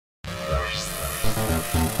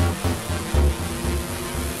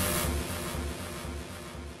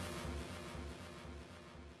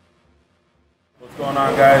going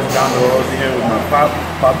on, guys? Jon de La Rosa here with my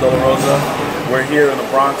Pop De La Rosa. We're here in the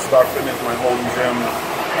Bronx, Star Fitness, my home gym.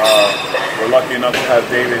 We're lucky enough to have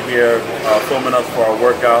David here filming us for our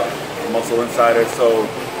workout, Muscle Insider. So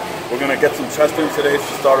we're gonna get some chest in today. It's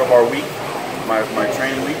the start of our week, my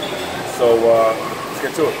training week. So let's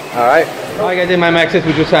get to it. All right. Like I did my maxes,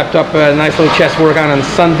 we just wrapped up a nice little chest workout on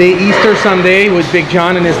Sunday, Easter Sunday, with Big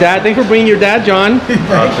John and his dad. Thanks for bringing your dad, John.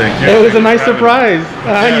 Oh, thank you. It was a nice surprise.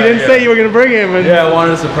 You didn't say you were gonna bring him. Yeah, I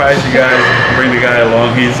wanted to surprise you guys, bring the guy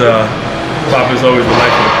along. He's Papa's always the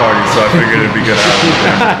life of the party, so I figured it'd be good to have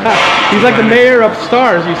him. He's like the mayor of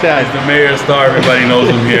stars, you said. He's the mayor of Star. Everybody knows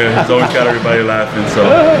him here. He's always got everybody laughing, so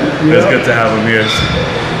it's good to have him here.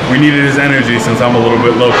 We needed his energy since I'm a little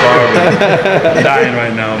bit low carb and dying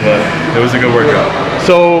right now, but it was a good workout.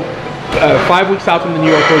 So, 5 weeks out from the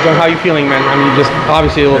New York Pro, John, how are you feeling, man? I mean, just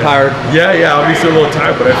obviously a little tired. Yeah, obviously a little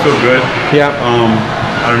tired, but I feel good. Yeah.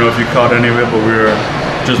 I don't know if you caught any of it, but we were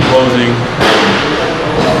just posing.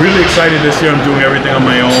 Really excited this year. I'm doing everything on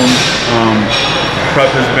my own.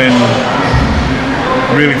 Prep has been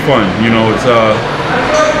really fun. You know, it's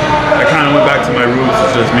I kind of went back to my roots.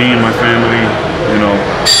 It's just me and my family. You know,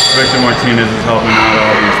 Victor Martinez is helping out,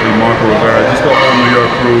 obviously. Marco Rivera, just the whole New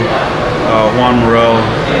York crew. Juan Morel.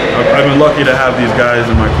 I've been lucky to have these guys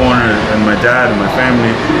in my corner, and my dad and my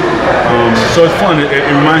family. So it's fun. It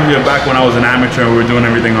reminds me of back when I was an amateur and we were doing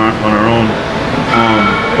everything on our own.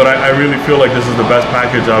 But I really feel like this is the best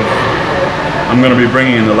package I'm going to be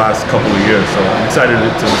bringing in the last couple of years. So I'm excited to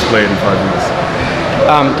display it in 5 weeks.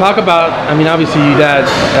 Talk about, I mean, obviously your dad,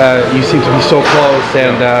 you seem to be so close,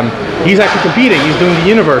 and he's actually competing. He's doing the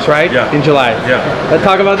Universe, right? Yeah. In July. Yeah.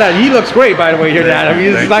 Talk about that. He looks great, by the way, your dad. I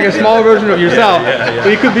mean, he's like a small version of yourself. Yeah. So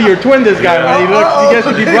he could be your twin, this guy, man. He gets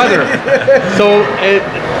to be brother. So,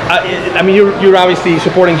 I mean, you're obviously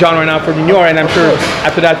supporting John right now for New York, and I'm sure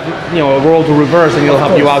after that, you know, a world will reverse and he'll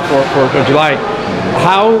help you out for July.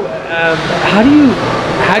 How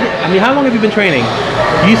long have you been training?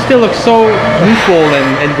 You still look so youthful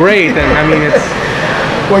and great, and I mean, it's...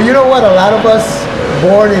 Well, you know what? A lot of us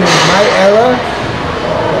born in my era,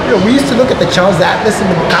 you know, we used to look at the Charles Atlas in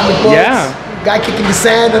the comic books. Yeah. Guy kicking the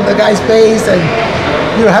sand on the guy's face, and,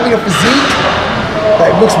 you know, having a physique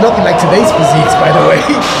that looks nothing like today's physiques, by the way.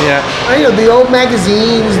 Yeah. You know, the old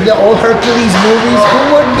magazines, the old Hercules movies, who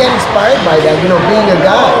wouldn't get inspired by that, you know, being a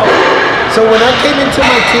guy? So when I came into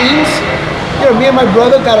my teens, you know, me and my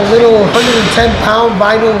brother got a little 110-pound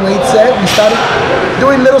vinyl weight set. We started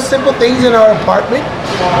doing little simple things in our apartment,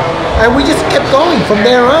 and we just kept going from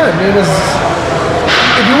there on. It was,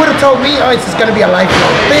 if you would have told me, oh, it's just going to be a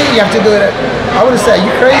lifelong thing, you have to do it, I would have said,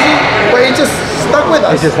 you crazy? But it just stuck with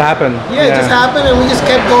us. It just happened. Yeah, it just happened, and we just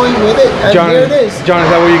kept going with it, and John, here it is. John, is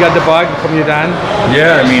that where you got the bug from your dad?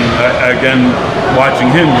 Yeah, I mean, again,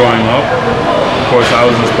 watching him growing up, of course, I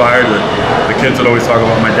was inspired. The kids would always talk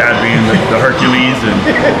about my dad being the Hercules and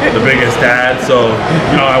the biggest dad. So,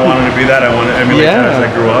 you know, I wanted to be that. I wanted to emulate that as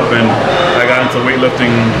I grew up. And I got into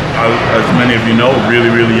weightlifting, as many of you know,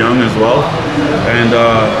 really, really young as well. And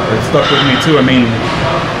it stuck with me too. I mean,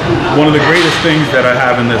 one of the greatest things that I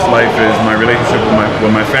have in this life is my relationship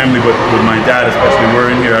with my family, but with my dad especially.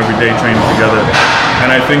 We're in here every day training together.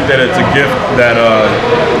 And I think that it's a gift that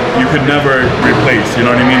you could never replace, you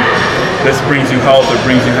know what I mean? This brings you health, it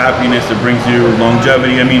brings you happiness, it brings you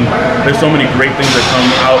longevity. I mean, there's so many great things that come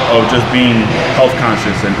out of just being health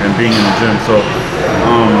conscious and being in the gym. So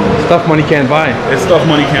stuff money can't buy. It's stuff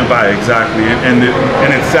money can't buy, exactly. And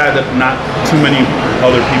it's sad that not too many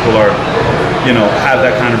other people are, you know, have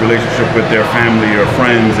that kind of relationship with their family or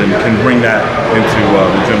friends and can bring that into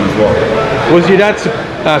the gym as well. Was your dad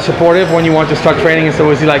supportive when you wanted to start training, and so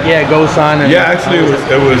was he like, yeah, go son? And yeah, actually it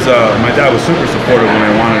was my dad was super supportive when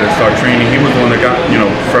I wanted to start training. He was the one that got, you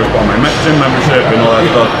know, first bought my gym membership and all that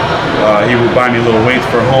stuff. He would buy me little weights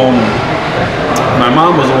for home. My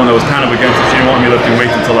mom was the one that was kind of against it. She didn't want me lifting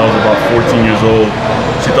weights until I was about 14 years old.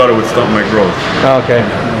 She thought it would stunt my growth. Oh, okay.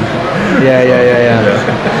 Yeah.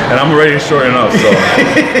 And I'm already short enough, so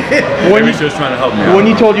maybe she was trying to help me out. When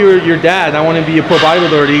you told your dad, I want to be a pro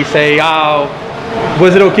bodybuilder, did he say, oh,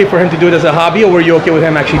 was it okay for him to do it as a hobby, or were you okay with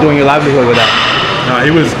him actually doing your livelihood with that? No,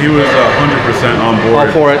 he was 100% on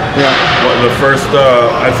board. All for it, yeah. Well, the first,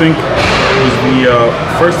 I think it was the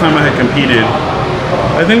first time I had competed.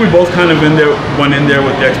 I think we both kind of went in there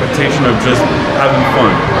with the expectation of just having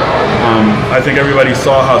fun. I think everybody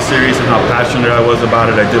saw how serious and how passionate I was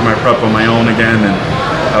about it. I did my prep on my own again, and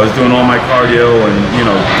I was doing all my cardio and, you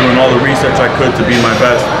know, doing all the research I could to be my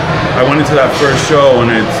best. I went into that first show,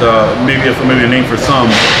 and it's maybe a familiar name for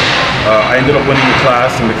some. I ended up winning the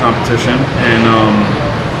class in the competition, and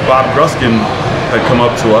Bob Gruskin had come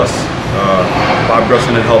up to us Bob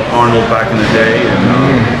Grusson had helped Arnold back in the day, and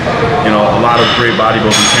you know, a lot of great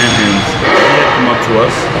bodybuilding champions. He had come up to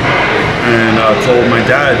us and told my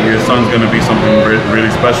dad, "Your son's going to be something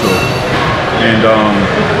really special." And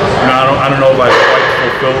you know, I don't know if I quite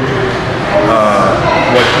fulfilled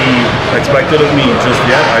what he expected of me just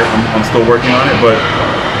yet. I'm still working on it, but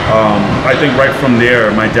I think right from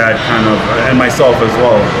there, my dad kind of, and myself as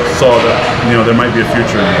well, saw that, you know, there might be a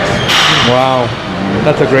future in this. Wow,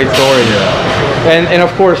 that's a great story. Yeah. And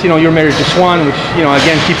of course, you know, you're married to Swan, which, you know,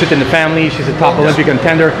 again, keeps it in the family. She's a top Olympic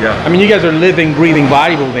contender. Yeah. I mean, you guys are living, breathing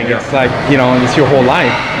bodybuilding. Yeah. It's like, you know, it's your whole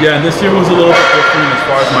life. Yeah, and this year was a little bit different as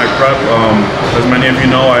far as my prep. As many of you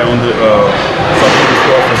know, I owned a supplement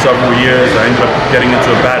store for several years. I ended up getting into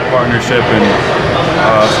a bad partnership and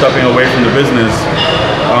stepping away from the business.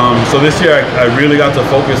 So this year I really got to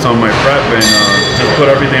focus on my prep and just put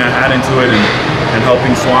everything I had into it and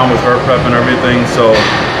helping Swan with her prep and everything. So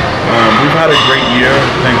we've had a great year,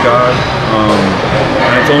 thank God.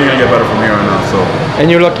 And it's only going to get better from here on out. So. And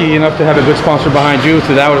you're lucky enough to have a good sponsor behind you,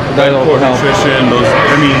 so that'll help. Nutrition,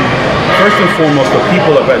 I mean, first and foremost, the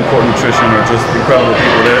people at Betancourt Nutrition are just incredible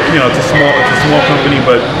people. They're, you know, it's a small company,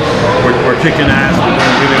 but we're kicking ass. We're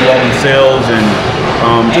doing really well in sales, and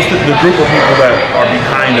just the group of people that are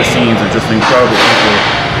behind the scenes are just incredible people.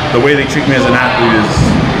 The way they treat me as an athlete is,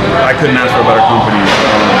 I couldn't ask for a better company.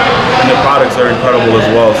 And the products are incredible as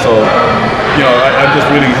well. So, you know, I'm just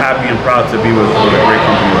really happy and proud to be with a great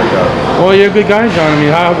company like that. Well, you're a good guy, Jon. I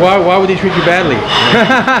mean, why would he treat you badly?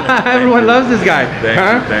 Everyone loves this guy.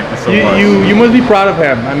 Thank you so much. You must be proud of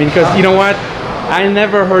him. I mean, because you know what? I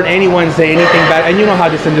never heard anyone say anything bad. And you know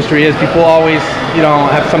how this industry is. People always, you know,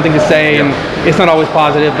 have something to say, and it's not always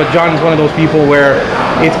positive. But Jon is one of those people where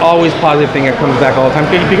it's always positive thing that comes back all the time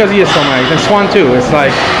because he is so nice. And Swan too. It's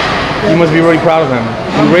like, you must be really proud of him.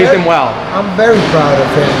 You raised him well. I'm very proud of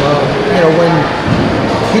him. You know, when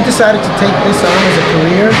he decided to take this on as a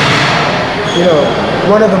career, you know,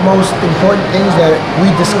 one of the most important things that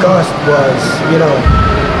we discussed was, you know,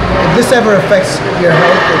 if this ever affects your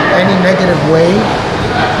health in any negative way,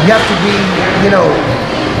 you have to be, you know,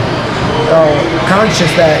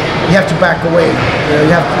 conscious that you have to back away.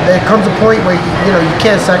 You know, there comes a point where you know, you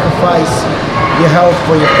can't sacrifice your health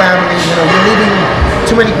for your family. You know, you're leaving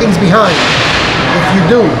too many things behind if you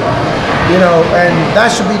do. You know, and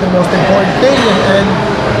that should be the most important thing, and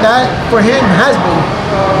that for him has been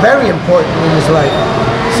very important in his life.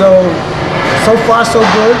 So far so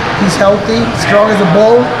good. He's healthy, strong as a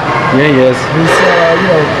bull. Yeah, he is. He's, you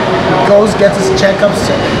know, gets his checkups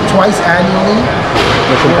twice annually.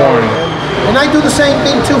 That's important. And I do the same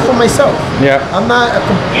thing too for myself. Yeah. I'm not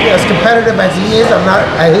as competitive as he is. I'm not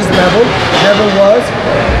at his level. Never was.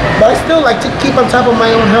 But I still like to keep on top of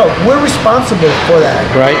my own health. We're responsible for that.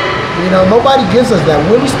 Right. You know, nobody gives us that.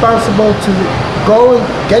 We're responsible to go and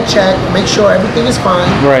get checked, make sure everything is fine.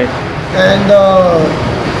 Right. And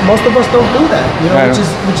most of us don't do that, you know,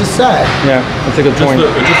 which is sad. Yeah, that's a good point.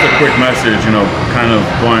 Just a quick message, you know, kind of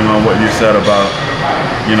going on what you said about,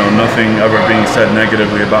 you know, nothing ever being said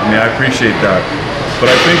negatively about me. I appreciate that, but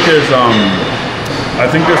I think there's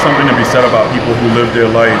something to be said about people who live their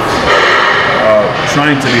life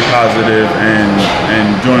trying to be positive and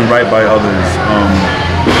doing right by others.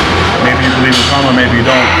 Maybe you believe in karma, maybe you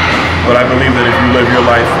don't. But I believe that if you live your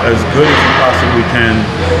life as good as you possibly can,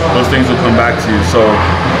 those things will come back to you. So,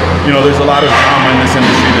 you know, there's a lot of drama in this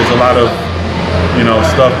industry. There's a lot of, you know,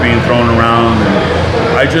 stuff being thrown around. And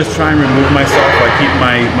I just try and remove myself. I keep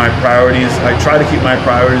my priorities. I try to keep my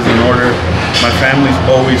priorities in order. My family's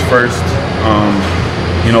always first.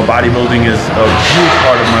 You know, bodybuilding is a huge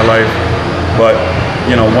part of my life. But,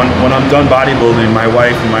 you know, when I'm done bodybuilding, my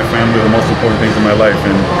wife and my family are the most important things in my life.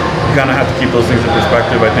 And you kind of have to keep those things in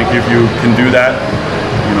perspective. I think if you can do that,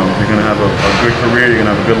 you know, you're going to have a good career, you're going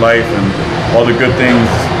to have a good life, and all the good things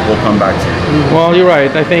will come back to you. Well, you're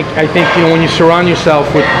right. I think you know, when you surround yourself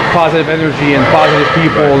with positive energy and positive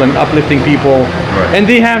people and uplifting people, and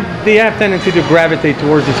they have tendency to gravitate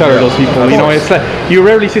towards each other. Those people, you know, it's like you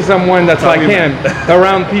rarely see someone that's like him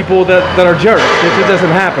around people that are jerks. It just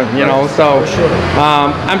doesn't happen, you know. So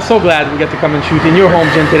I'm so glad we get to come and shoot in your home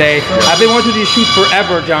gym today. I've been wanting to shoot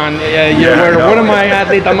forever, Jon. You're one of my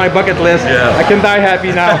athletes on my bucket list. I can die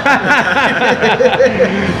happy now.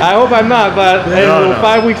 I hope I'm not, but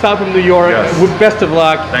 5 weeks out from New York. Best of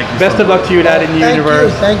luck. Thank you. Best of luck to you, Dad, in the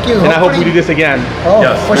universe. Thank you. And I hope we do this again. Oh,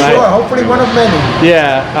 for sure. Hopefully one of many.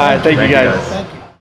 Yeah. All right. Thank you, guys.